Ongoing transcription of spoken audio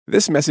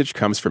This message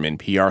comes from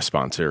NPR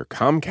sponsor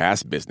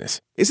Comcast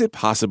Business. Is it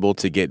possible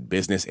to get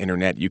business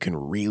internet you can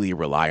really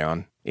rely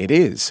on? It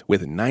is,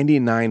 with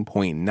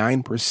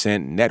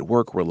 99.9%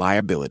 network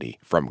reliability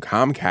from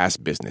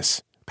Comcast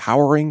Business,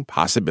 powering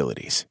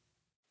possibilities.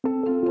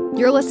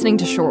 You're listening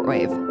to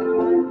Shortwave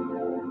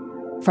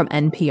from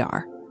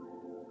NPR.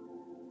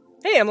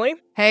 Hey, Emily.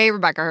 Hey,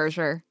 Rebecca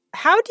Hersher.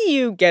 How do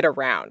you get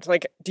around?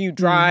 Like, do you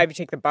drive, you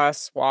take the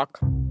bus, walk?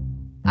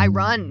 I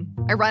run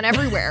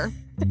everywhere.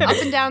 Up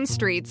and down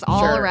streets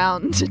all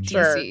around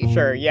DC.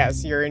 Sure.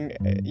 Yes, you're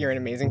in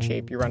amazing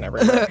shape. You run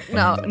everywhere.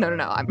 No.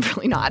 I'm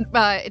really not.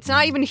 It's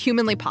not even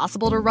humanly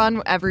possible to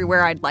run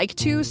everywhere I'd like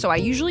to, so I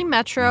usually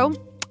metro.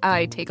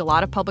 I take a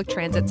lot of public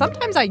transit.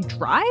 Sometimes I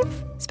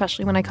drive,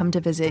 especially when I come to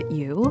visit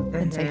you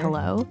and say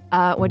hello.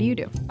 What do you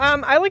do?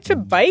 I like to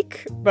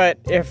bike, but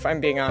if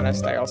I'm being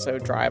honest, I also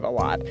drive a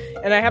lot.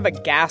 And I have a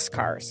gas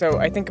car, so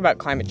I think about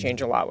climate change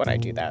a lot when I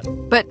do that.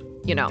 But,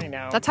 I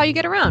know. That's how you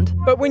get around.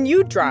 But when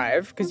you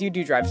drive, because you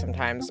do drive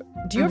sometimes,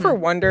 do you ever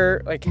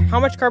wonder, like, how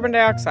much carbon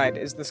dioxide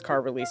is this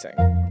car releasing?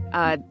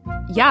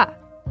 Yeah.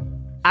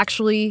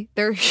 Actually,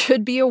 there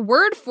should be a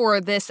word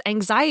for this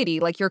anxiety,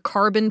 like your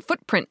carbon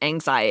footprint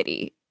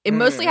anxiety. It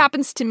mostly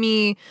happens to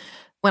me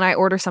when I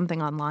order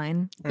something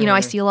online. You know,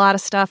 I see a lot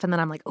of stuff and then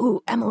I'm like,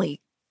 ooh, Emily,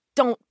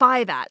 don't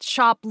buy that.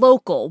 Shop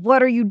local.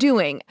 What are you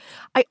doing?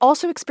 I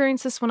also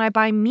experience this when I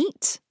buy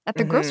meat at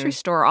the grocery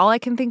store. All I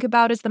can think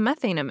about is the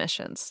methane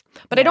emissions.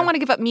 But I don't want to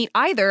give up meat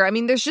either. I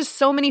mean, there's just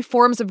so many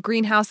forms of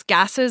greenhouse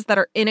gases that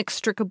are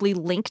inextricably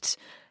linked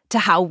to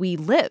how we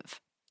live.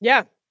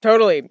 Yeah,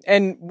 totally.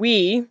 And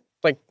we,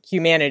 like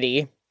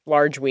humanity,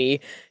 large we,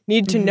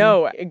 need to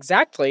know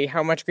exactly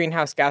how much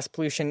greenhouse gas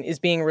pollution is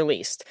being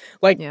released.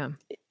 Like,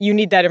 you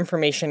need that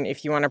information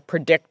if you want to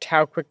predict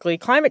how quickly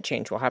climate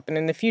change will happen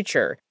in the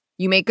future.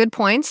 You make good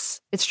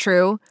points. It's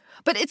true.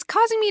 But it's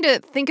causing me to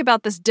think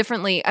about this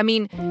differently. I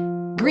mean,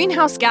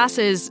 greenhouse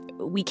gases,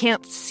 we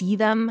can't see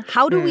them.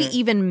 How do we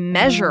even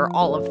measure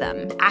all of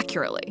them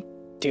accurately?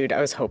 Dude,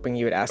 I was hoping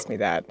you would ask me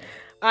that.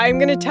 I'm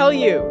going to tell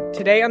you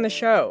today on the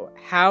show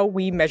how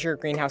we measure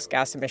greenhouse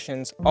gas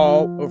emissions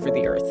all over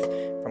the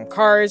earth. From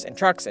cars and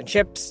trucks and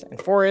ships and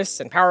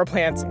forests and power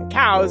plants and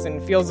cows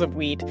and fields of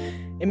wheat,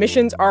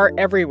 emissions are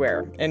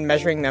everywhere, and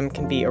measuring them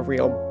can be a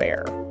real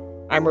bear.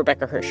 I'm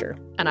Rebecca Hersher.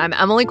 And I'm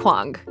Emily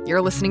Kwong.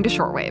 You're listening to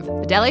Shortwave,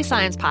 the daily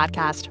science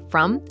podcast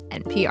from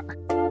NPR.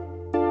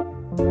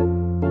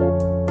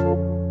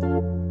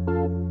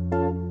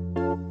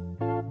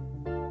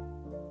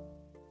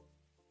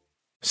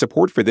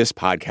 Support for this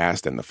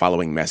podcast and the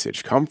following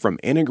message come from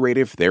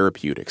Integrative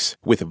Therapeutics,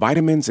 with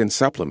vitamins and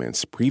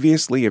supplements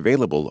previously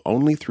available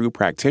only through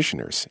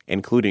practitioners,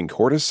 including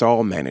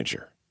Cortisol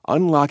Manager.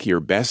 Unlock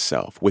your best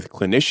self with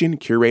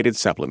clinician-curated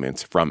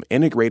supplements from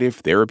Integrative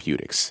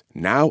Therapeutics,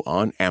 now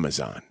on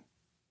Amazon.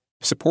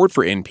 Support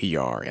for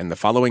NPR and the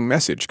following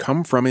message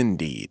come from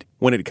Indeed.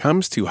 When it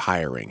comes to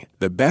hiring,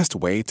 the best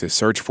way to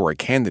search for a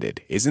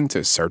candidate isn't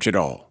to search at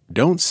all.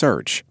 Don't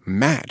search,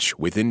 match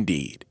with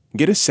Indeed.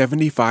 Get a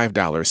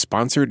 $75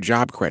 sponsored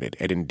job credit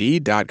at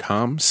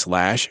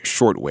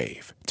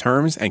Indeed.com/shortwave.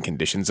 Terms and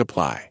conditions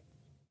apply.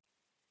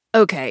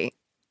 Okay,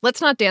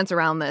 let's not dance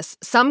around this.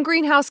 Some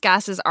greenhouse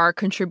gases are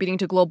contributing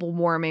to global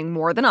warming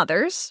more than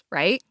others,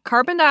 right?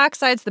 Carbon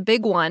dioxide's the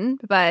big one,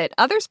 but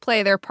others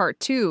play their part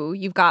too.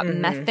 You've got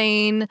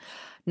methane,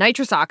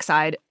 nitrous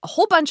oxide, a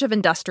whole bunch of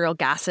industrial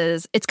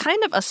gases. It's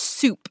kind of a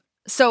soup.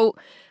 So,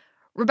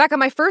 Rebecca,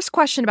 my first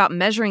question about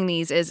measuring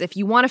these is, if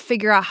you want to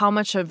figure out how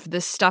much of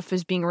this stuff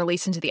is being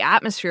released into the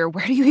atmosphere,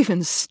 where do you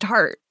even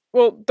start?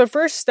 Well, the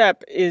first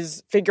step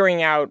is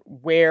figuring out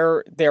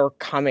where they're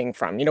coming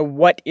from. You know,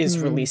 what is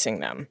releasing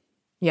them?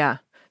 Yeah.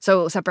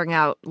 So separating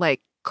out, like,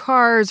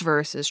 cars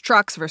versus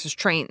trucks versus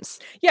trains.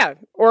 Yeah,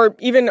 or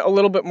even a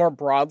little bit more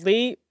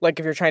broadly, like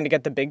if you're trying to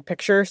get the big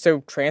picture, so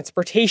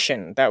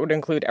transportation, that would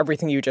include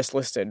everything you just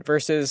listed,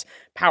 versus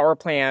power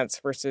plants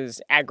versus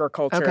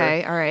agriculture.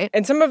 Okay, all right.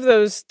 And some of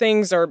those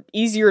things are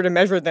easier to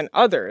measure than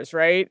others,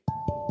 right?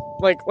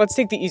 Like, let's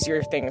take the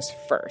easier things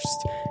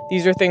first.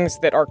 These are things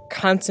that are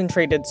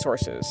concentrated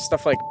sources,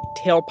 stuff like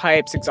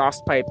tailpipes,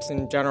 exhaust pipes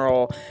in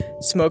general,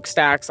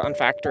 smokestacks on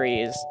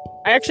factories.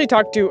 I actually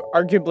talked to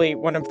arguably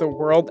one of the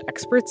world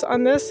experts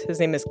on this.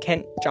 His name is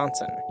Kent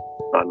Johnson.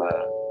 I'm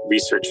a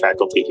research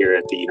faculty here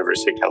at the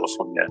University of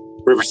California,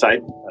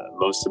 Riverside.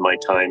 Most of my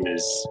time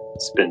has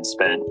been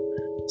spent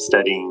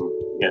studying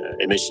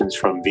emissions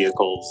from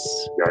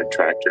vehicles, yard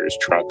tractors,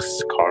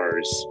 trucks,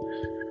 cars,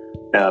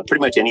 pretty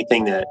much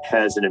anything that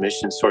has an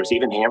emission source,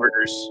 even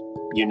hamburgers,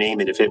 you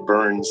name it. If it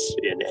burns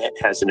and it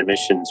has an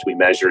emissions, we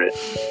measure it.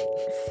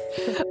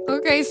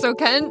 Okay, so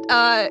Kent,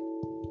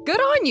 good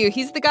on you.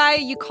 He's the guy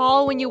you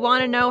call when you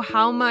want to know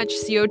how much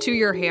CO2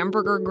 your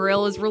hamburger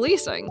grill is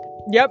releasing.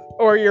 Yep,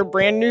 or your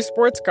brand new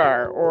sports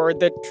car, or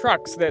the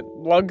trucks that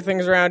lug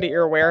things around at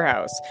your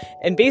warehouse.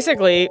 And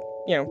basically,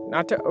 you know,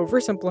 not to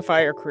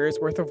oversimplify a career's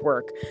worth of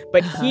work,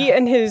 but he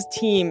and his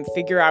team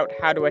figure out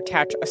how to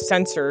attach a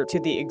sensor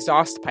to the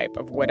exhaust pipe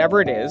of whatever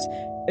it is,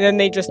 and then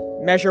they just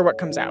measure what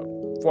comes out.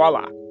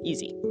 Voila,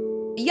 easy.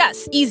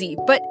 Yes, easy,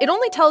 but it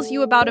only tells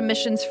you about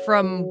emissions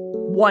from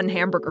one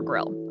hamburger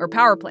grill or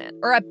power plant,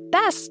 or at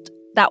best,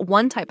 that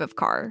one type of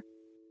car.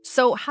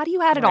 So how do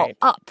you add it all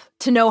up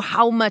to know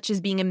how much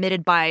is being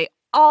emitted by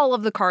all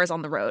of the cars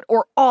on the road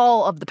or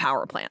all of the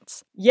power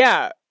plants?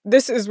 Yeah,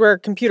 this is where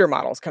computer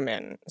models come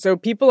in. So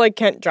people like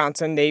Kent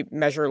Johnson, they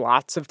measure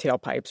lots of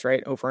tailpipes,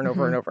 right, over and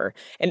over and over.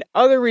 And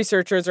other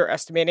researchers are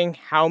estimating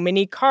how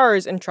many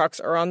cars and trucks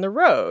are on the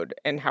road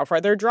and how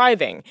far they're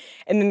driving.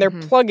 And then they're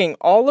plugging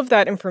all of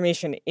that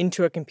information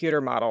into a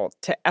computer model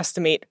to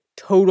estimate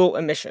total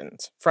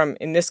emissions from,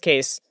 in this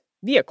case,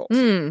 vehicles.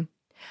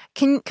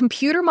 Can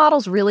computer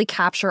models really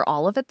capture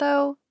all of it,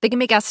 though? They can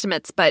make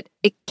estimates, but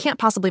it can't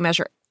possibly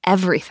measure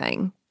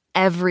everything.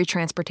 Every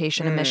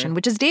transportation emission,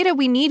 which is data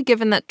we need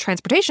given that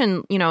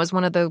transportation, is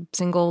one of the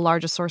single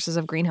largest sources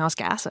of greenhouse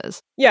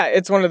gases. Yeah,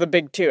 it's one of the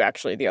big two,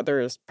 actually. The other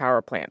is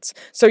power plants.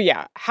 So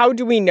yeah, how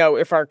do we know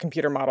if our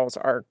computer models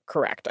are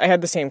correct? I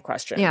had the same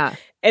question. Yeah.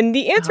 And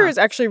the answer is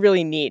actually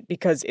really neat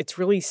because it's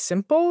really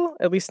simple,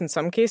 at least in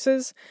some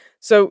cases.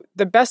 So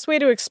the best way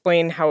to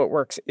explain how it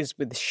works is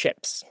with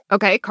ships.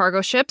 Okay,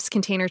 cargo ships,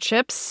 container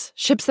ships,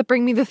 ships that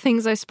bring me the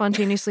things I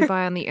spontaneously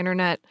buy on the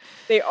internet.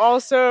 They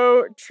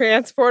also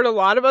transport a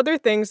lot of other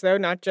things, though,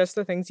 not just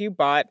the things you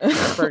bought.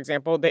 For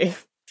example, they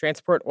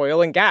transport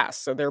oil and gas.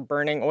 So they're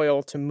burning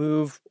oil to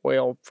move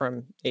oil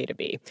from A to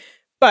B.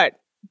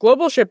 But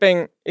global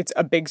shipping, it's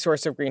a big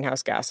source of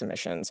greenhouse gas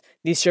emissions.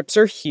 These ships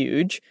are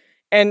huge.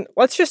 And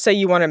let's just say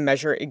you want to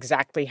measure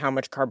exactly how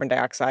much carbon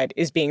dioxide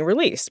is being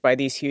released by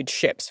these huge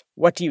ships.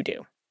 What do?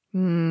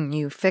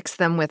 You fix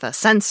them with a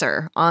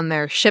sensor on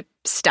their ship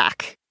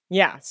stack.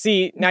 Yeah,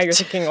 see, now you're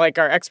thinking like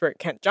our expert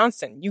Kent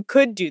Johnson. You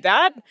could do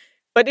that,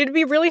 but it'd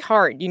be really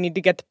hard. You need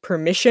to get the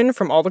permission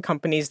from all the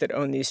companies that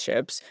own these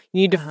ships.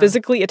 You need to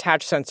physically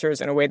attach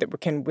sensors in a way that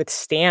can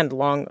withstand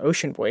long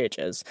ocean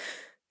voyages.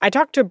 I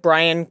talked to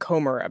Brian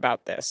Comer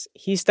about this.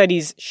 He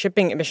studies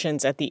shipping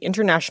emissions at the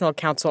International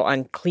Council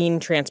on Clean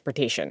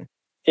Transportation.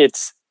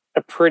 It's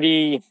a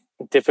pretty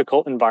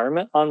difficult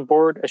environment on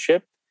board a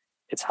ship.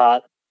 It's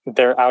hot.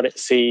 They're out at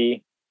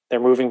sea. They're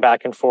moving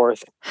back and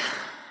forth.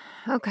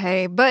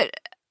 Okay, but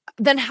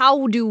then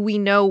how do we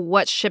know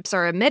what ships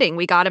are emitting?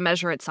 We got to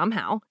measure it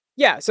somehow.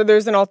 Yeah, so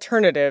there's an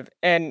alternative.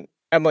 And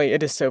Emily,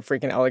 it is so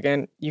freaking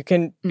elegant. You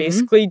can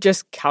basically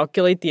just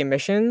calculate the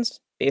emissions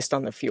based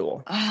on the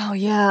fuel. Oh,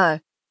 yeah.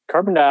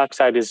 Carbon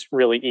dioxide is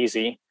really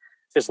easy.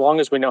 As long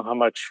as we know how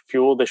much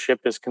fuel the ship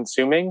is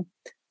consuming,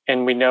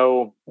 and we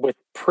know with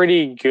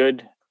pretty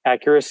good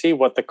accuracy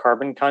what the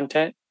carbon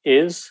content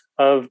is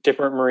of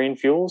different marine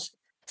fuels.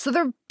 So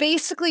they're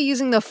basically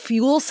using the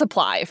fuel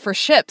supply for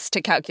ships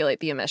to calculate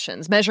the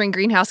emissions, measuring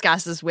greenhouse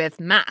gases with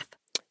math.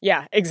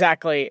 Yeah,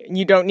 exactly.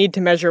 You don't need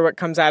to measure what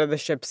comes out of the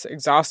ship's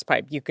exhaust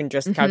pipe. You can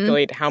just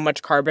calculate how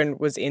much carbon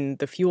was in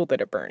the fuel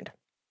that it burned.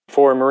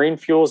 For marine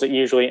fuels, it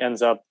usually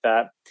ends up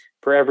that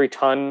for every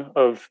ton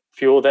of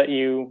fuel that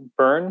you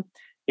burn,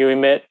 you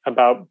emit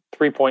about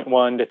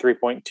 3.1 to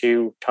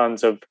 3.2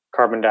 tons of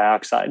carbon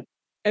dioxide.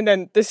 And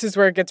then this is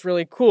where it gets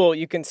really cool.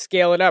 You can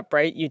scale it up,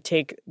 right? You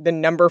take the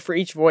number for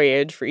each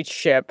voyage, for each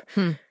ship,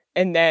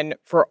 and then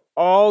for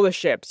all the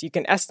ships, you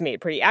can estimate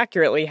pretty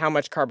accurately how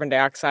much carbon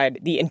dioxide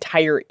the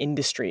entire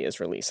industry is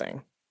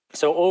releasing.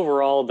 So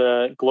overall,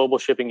 the global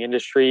shipping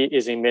industry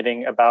is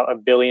emitting about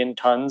 1 billion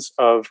tons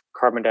of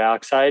carbon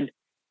dioxide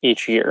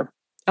each year.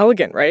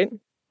 Elegant, right?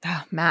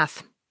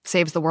 Math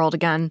saves the world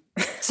again.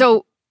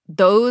 So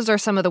those are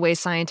some of the ways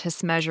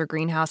scientists measure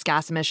greenhouse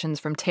gas emissions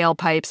from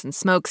tailpipes and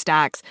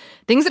smokestacks,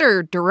 things that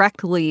are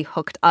directly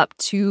hooked up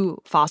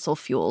to fossil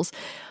fuels.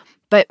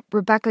 But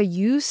Rebecca,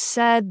 you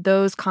said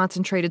those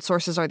concentrated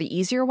sources are the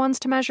easier ones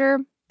to measure.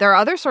 There are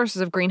other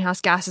sources of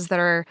greenhouse gases that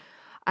are,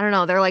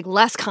 they're like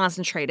less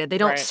concentrated. They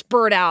don't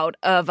spurt out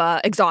of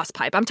an exhaust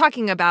pipe. I'm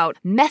talking about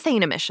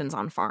methane emissions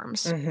on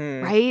farms,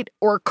 right?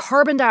 Or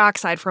carbon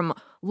dioxide from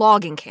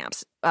logging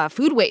camps,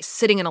 food waste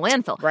sitting in a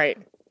landfill. Right.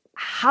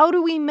 How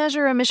do we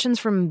measure emissions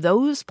from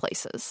those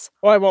places?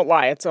 Well, I won't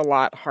lie. It's a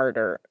lot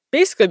harder.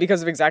 Basically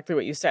because of exactly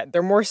what you said.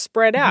 They're more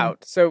spread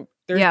out. So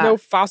there's no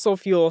fossil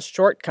fuel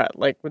shortcut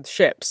like with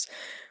ships.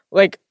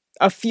 Like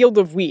a field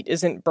of wheat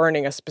isn't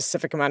burning a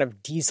specific amount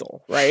of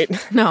diesel, right?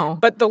 No.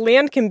 But the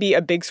land can be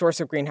a big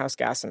source of greenhouse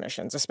gas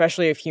emissions,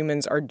 especially if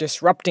humans are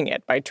disrupting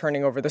it by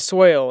turning over the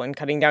soil and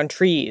cutting down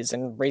trees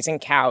and raising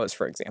cows,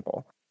 for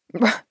example.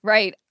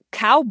 Right.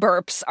 Cow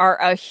burps are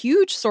a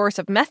huge source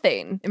of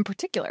methane in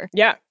particular.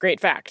 Yeah, great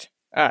fact.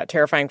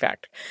 Terrifying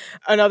fact.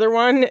 Another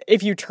one,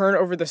 if you turn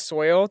over the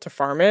soil to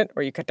farm it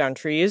or you cut down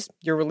trees,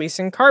 you're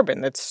releasing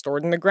carbon that's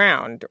stored in the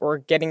ground or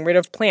getting rid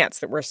of plants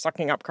that were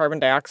sucking up carbon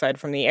dioxide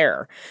from the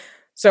air.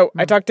 So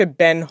I talked to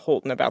Ben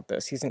Holton about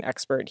this. He's an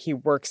expert. He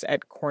works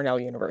at Cornell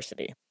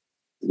University.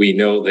 We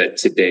know that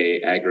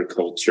today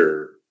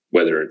agriculture,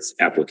 whether it's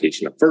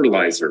application of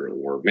fertilizer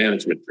or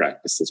management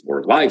practices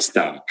or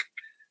livestock,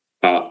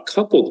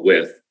 coupled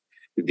with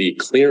the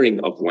clearing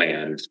of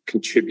land,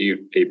 contribute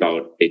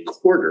about a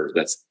quarter,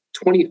 that's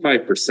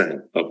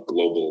 25% of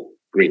global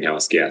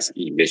greenhouse gas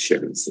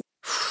emissions.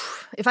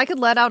 If I could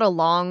let out a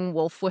long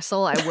wolf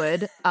whistle, I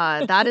would.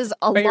 That is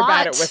a lot. But you're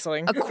bad at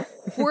whistling. A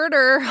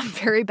quarter. I'm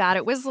very bad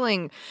at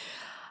whistling.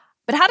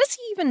 But how does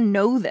he even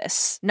know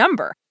this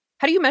number?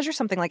 How do you measure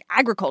something like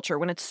agriculture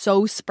when it's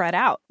so spread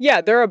out?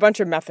 Yeah, there are a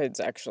bunch of methods,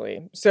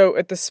 actually. So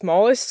at the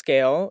smallest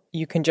scale,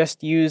 you can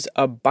just use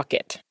a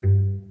bucket.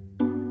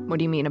 What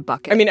do you mean, a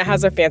bucket? I mean, it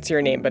has a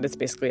fancier name, but it's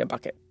basically a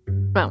bucket.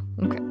 Oh,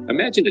 okay.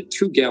 Imagine a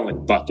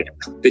 2-gallon bucket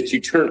that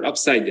you turn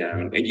upside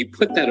down and you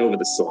put that over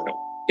the soil.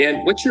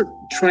 And what you're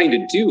trying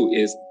to do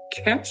is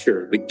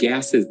capture the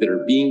gases that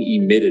are being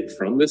emitted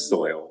from the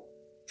soil,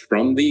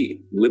 from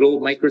the little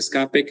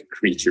microscopic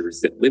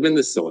creatures that live in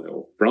the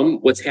soil, from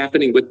what's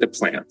happening with the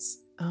plants.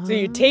 So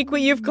you take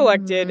what you've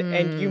collected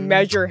and you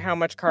measure how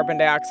much carbon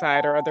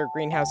dioxide or other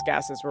greenhouse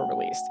gases were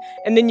released.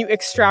 And then you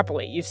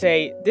extrapolate. You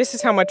say, this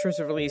is how much was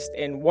released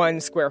in 1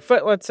 square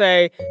foot, let's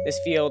say. This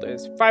field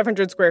is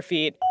 500 square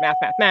feet.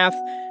 Math.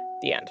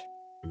 The end.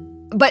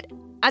 But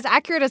as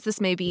accurate as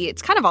this may be,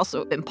 it's kind of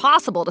also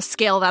impossible to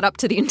scale that up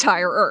to the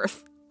entire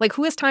Earth. Like,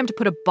 who has time to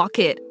put a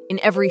bucket in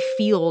every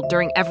field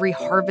during every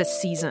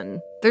harvest season?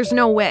 There's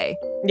no way.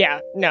 Yeah,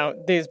 no,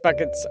 these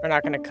buckets are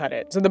not going to cut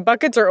it. So the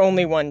buckets are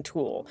only one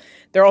tool.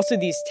 There are also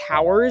these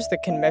towers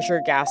that can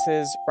measure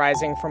gases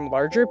rising from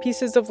larger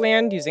pieces of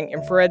land using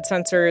infrared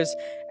sensors,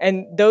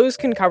 and those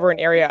can cover an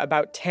area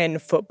about 10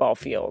 football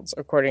fields,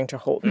 according to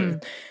Holton.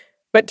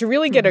 But to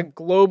really get a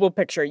global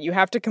picture, you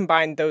have to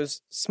combine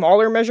those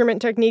smaller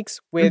measurement techniques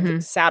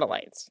with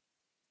satellites.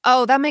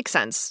 Oh, that makes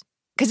sense.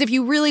 Because if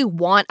you really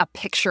want a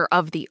picture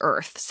of the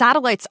Earth,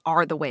 satellites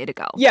are the way to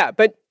go. Yeah,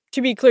 but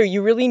to be clear,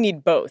 you really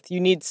need both.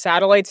 You need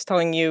satellites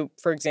telling you,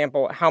 for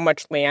example, how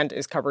much land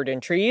is covered in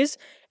trees,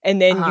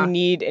 and then you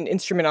need an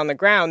instrument on the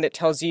ground that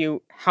tells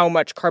you how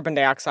much carbon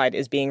dioxide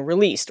is being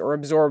released or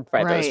absorbed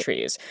by those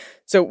trees.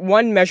 So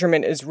one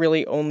measurement is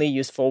really only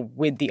useful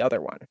with the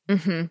other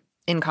one.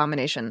 In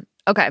combination.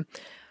 Okay.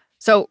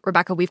 So,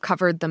 Rebecca, we've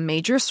covered the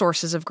major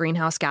sources of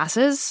greenhouse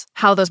gases,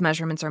 how those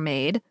measurements are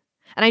made.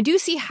 And I do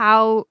see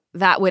how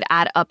that would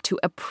add up to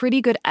a pretty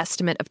good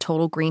estimate of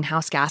total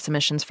greenhouse gas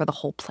emissions for the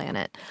whole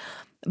planet.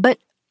 But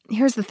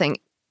here's the thing.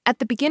 At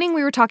the beginning,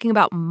 we were talking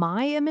about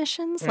my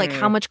emissions, like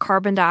how much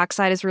carbon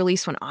dioxide is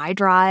released when I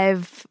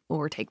drive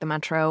or take the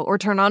metro or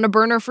turn on a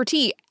burner for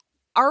tea.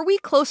 Are we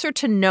closer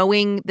to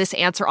knowing this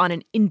answer on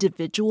an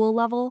individual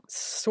level?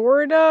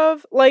 Sort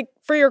of. Like,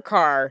 for your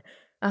car,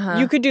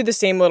 you could do the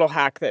same little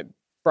hack that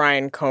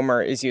Brian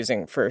Comer is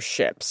using for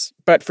ships,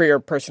 but for your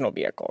personal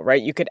vehicle,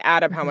 right? You could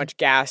add up how much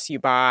gas you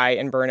buy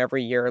and burn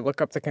every year,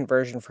 look up the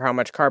conversion for how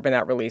much carbon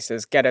that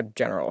releases, get a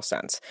general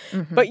sense.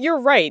 But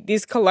you're right.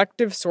 These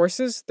collective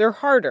sources, they're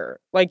harder.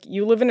 Like,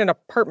 you live in an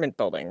apartment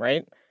building,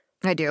 right?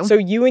 I do. So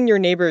you and your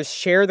neighbors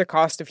share the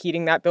cost of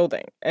heating that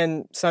building.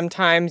 And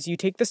sometimes you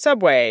take the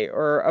subway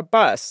or a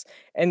bus.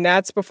 And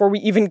that's before we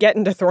even get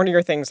into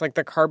thornier things like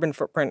the carbon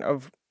footprint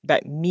of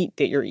that meat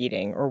that you're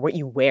eating or what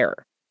you wear.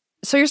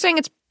 So you're saying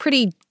it's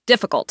pretty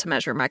difficult to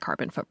measure my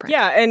carbon footprint.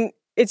 Yeah, and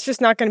it's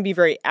just not going to be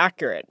very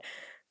accurate.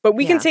 But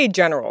we can say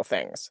general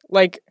things.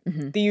 Like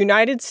the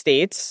United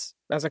States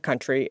as a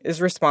country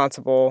is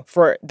responsible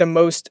for the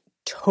most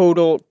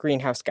total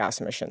greenhouse gas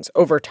emissions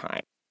over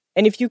time.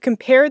 And if you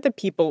compare the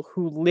people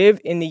who live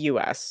in the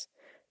U.S.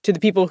 to the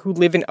people who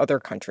live in other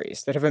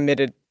countries that have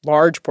emitted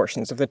large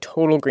portions of the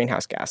total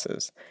greenhouse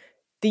gases,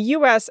 the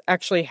U.S.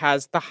 actually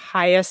has the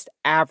highest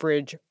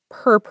average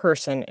per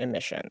person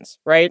emissions,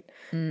 right?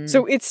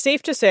 So it's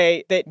safe to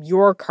say that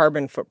your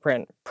carbon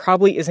footprint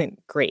probably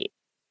isn't great.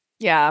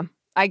 Yeah,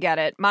 I get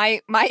it.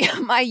 My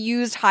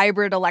used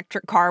hybrid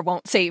electric car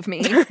won't save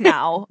me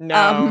now.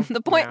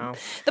 The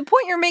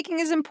point you're making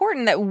is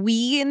important, that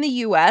we in the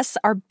US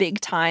are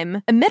big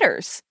time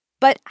emitters.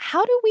 But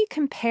how do we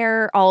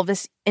compare all of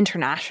this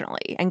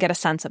internationally and get a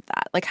sense of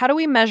that? Like, how do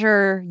we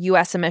measure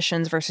US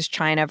emissions versus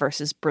China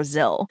versus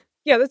Brazil?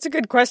 Yeah, that's a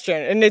good question.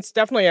 And it's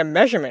definitely a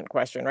measurement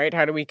question, right?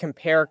 How do we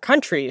compare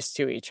countries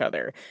to each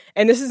other?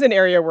 And this is an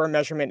area where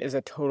measurement is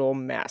a total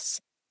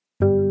mess.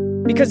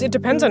 Because it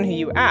depends on who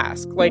you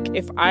ask. Like,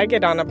 if I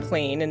get on a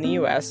plane in the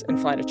US and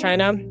fly to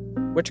China,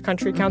 which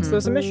country counts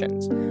those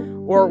emissions?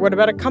 Or what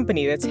about a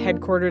company that's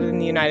headquartered in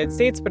the United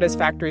States but has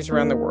factories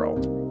around the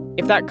world?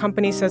 If that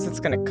company says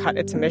it's going to cut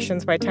its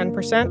emissions by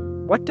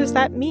 10%, what does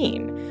that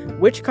mean?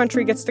 Which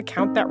country gets to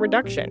count that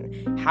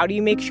reduction? How do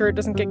you make sure it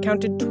doesn't get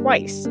counted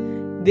twice?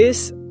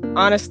 This,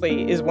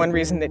 honestly, is one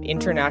reason that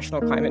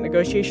international climate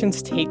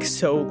negotiations take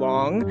so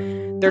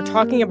long. They're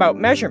talking about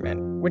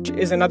measurement, which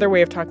is another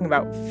way of talking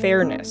about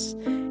fairness.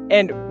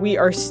 And we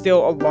are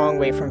still a long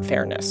way from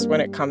fairness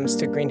when it comes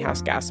to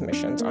greenhouse gas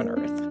emissions on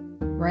Earth.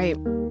 Right.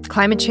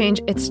 Climate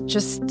change, it's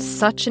just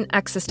such an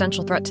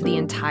existential threat to the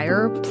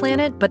entire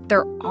planet, but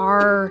there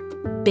are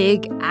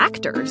big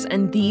actors,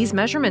 and these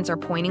measurements are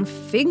pointing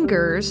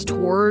fingers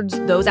towards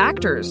those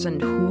actors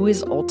and who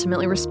is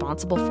ultimately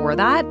responsible for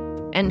that,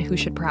 and who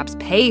should perhaps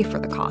pay for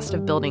the cost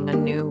of building a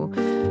new,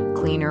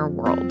 cleaner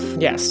world.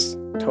 Yes,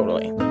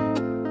 totally.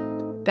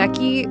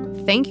 Becky,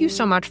 thank you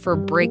so much for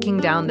breaking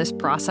down this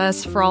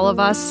process for all of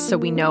us so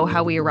we know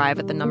how we arrive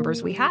at the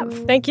numbers we have.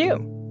 Thank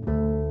you.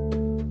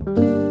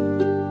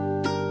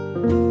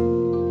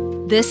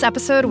 This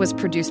episode was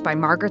produced by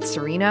Margaret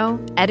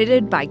Serino,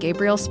 edited by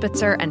Gabriel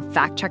Spitzer, and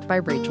fact-checked by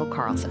Rachel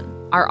Carlson.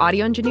 Our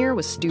audio engineer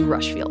was Stu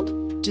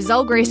Rushfield.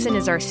 Giselle Grayson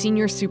is our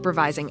senior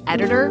supervising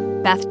editor.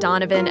 Beth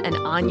Donovan and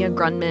Anya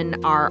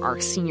Grunman are our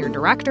senior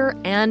director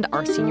and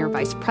our senior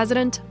vice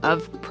president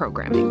of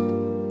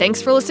programming.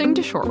 Thanks for listening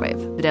to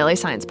Shortwave, the daily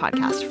science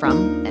podcast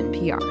from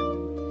NPR.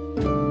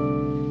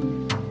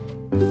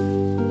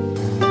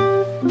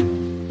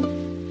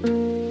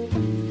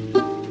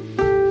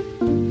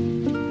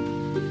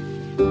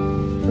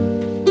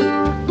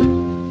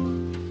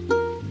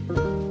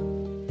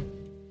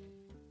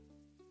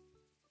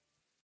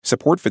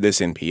 Support for this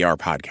NPR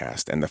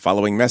podcast and the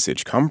following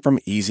message come from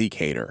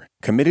ezCater,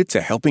 committed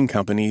to helping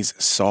companies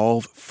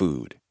solve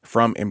food.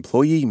 From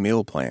employee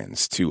meal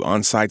plans to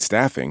on-site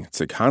staffing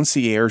to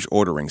concierge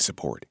ordering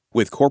support.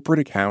 With corporate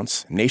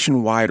accounts,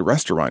 nationwide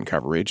restaurant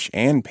coverage,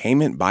 and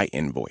payment by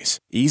invoice.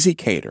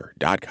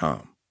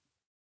 ezCater.com.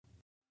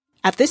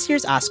 At this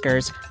year's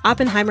Oscars,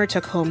 Oppenheimer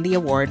took home the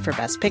award for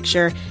Best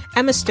Picture,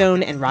 Emma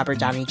Stone and Robert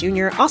Downey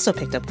Jr. also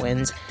picked up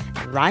wins,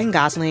 and Ryan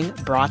Gosling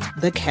brought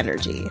the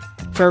Kenergy.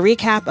 For a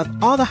recap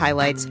of all the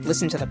highlights,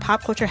 listen to the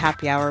Pop Culture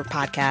Happy Hour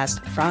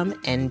podcast from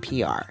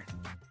NPR.